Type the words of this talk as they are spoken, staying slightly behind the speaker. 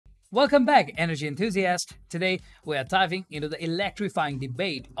Welcome back, energy enthusiasts. Today, we are diving into the electrifying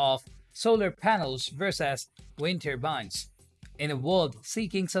debate of solar panels versus wind turbines. In a world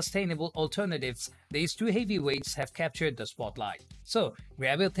seeking sustainable alternatives, these two heavyweights have captured the spotlight. So,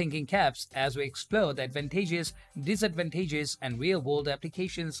 grab your thinking caps as we explore the advantages, disadvantages, and real-world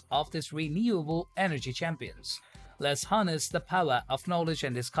applications of these renewable energy champions. Let's harness the power of knowledge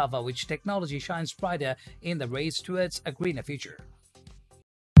and discover which technology shines brighter in the race towards a greener future.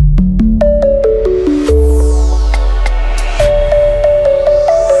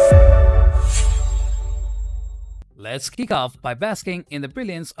 Let's kick off by basking in the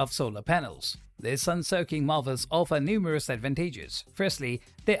brilliance of solar panels. These sun-soaking marvels offer numerous advantages. Firstly,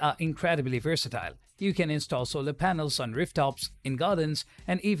 they are incredibly versatile. You can install solar panels on rooftops, in gardens,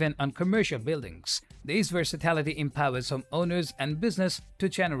 and even on commercial buildings. This versatility empowers homeowners and business to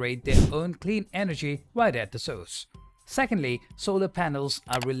generate their own clean energy right at the source. Secondly, solar panels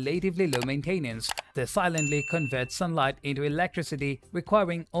are relatively low maintenance. They silently convert sunlight into electricity,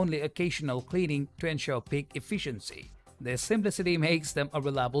 requiring only occasional cleaning to ensure peak efficiency. Their simplicity makes them a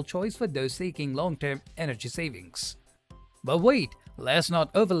reliable choice for those seeking long-term energy savings. But wait, let's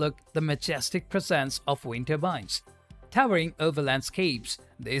not overlook the majestic presence of wind turbines. Towering over landscapes,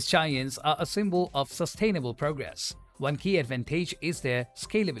 these giants are a symbol of sustainable progress. One key advantage is their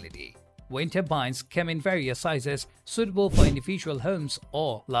scalability. Wind turbines come in various sizes, suitable for individual homes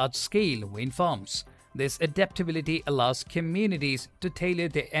or large-scale wind farms. This adaptability allows communities to tailor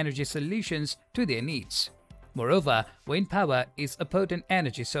their energy solutions to their needs. Moreover, wind power is a potent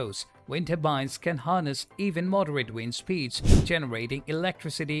energy source. Wind turbines can harness even moderate wind speeds, generating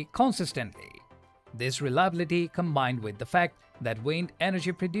electricity consistently. This reliability, combined with the fact that wind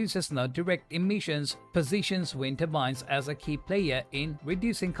energy produces no direct emissions, positions wind turbines as a key player in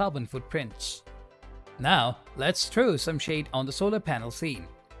reducing carbon footprints. Now, let's throw some shade on the solar panel scene.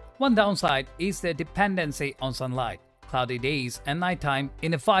 One downside is their dependency on sunlight. Cloudy days and nighttime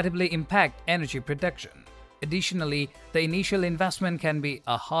inevitably impact energy production. Additionally, the initial investment can be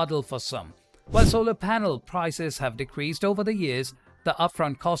a hurdle for some. While solar panel prices have decreased over the years, the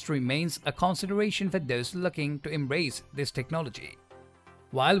upfront cost remains a consideration for those looking to embrace this technology.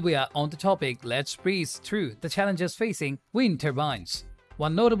 While we are on the topic, let's breeze through the challenges facing wind turbines.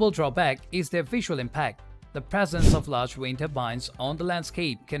 One notable drawback is their visual impact. The presence of large wind turbines on the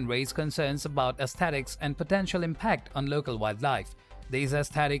landscape can raise concerns about aesthetics and potential impact on local wildlife. This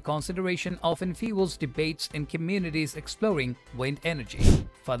aesthetic consideration often fuels debates in communities exploring wind energy.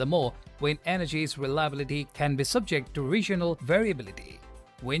 Furthermore, wind energy's reliability can be subject to regional variability.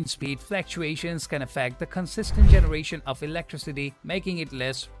 Wind speed fluctuations can affect the consistent generation of electricity, making it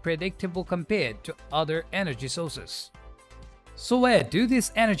less predictable compared to other energy sources. So where do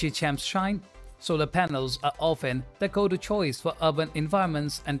these energy champs shine? Solar panels are often the go-to choice for urban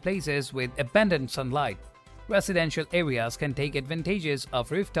environments and places with abundant sunlight. Residential areas can take advantages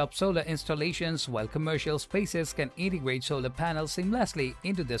of rooftop solar installations, while commercial spaces can integrate solar panels seamlessly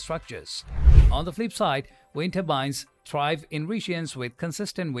into their structures. On the flip side, wind turbines thrive in regions with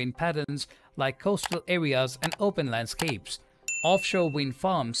consistent wind patterns like coastal areas and open landscapes. Offshore wind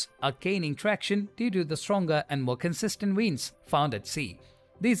farms are gaining traction due to the stronger and more consistent winds found at sea.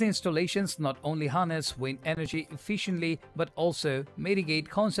 These installations not only harness wind energy efficiently but also mitigate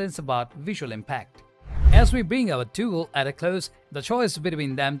concerns about visual impact. As we bring our duel at a close, the choice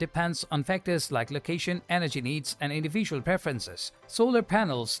between them depends on factors like location, energy needs, and individual preferences. Solar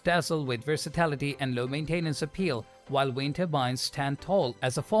panels dazzle with versatility and low maintenance appeal, while wind turbines stand tall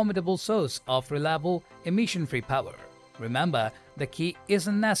as a formidable source of reliable, emission-free power. Remember, the key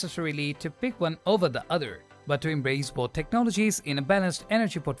isn't necessarily to pick one over the other, but to embrace both technologies in a balanced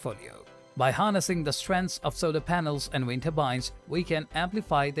energy portfolio. By harnessing the strengths of solar panels and wind turbines, we can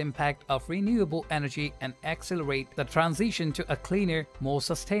amplify the impact of renewable energy and accelerate the transition to a cleaner, more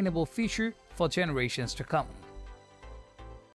sustainable future for generations to come.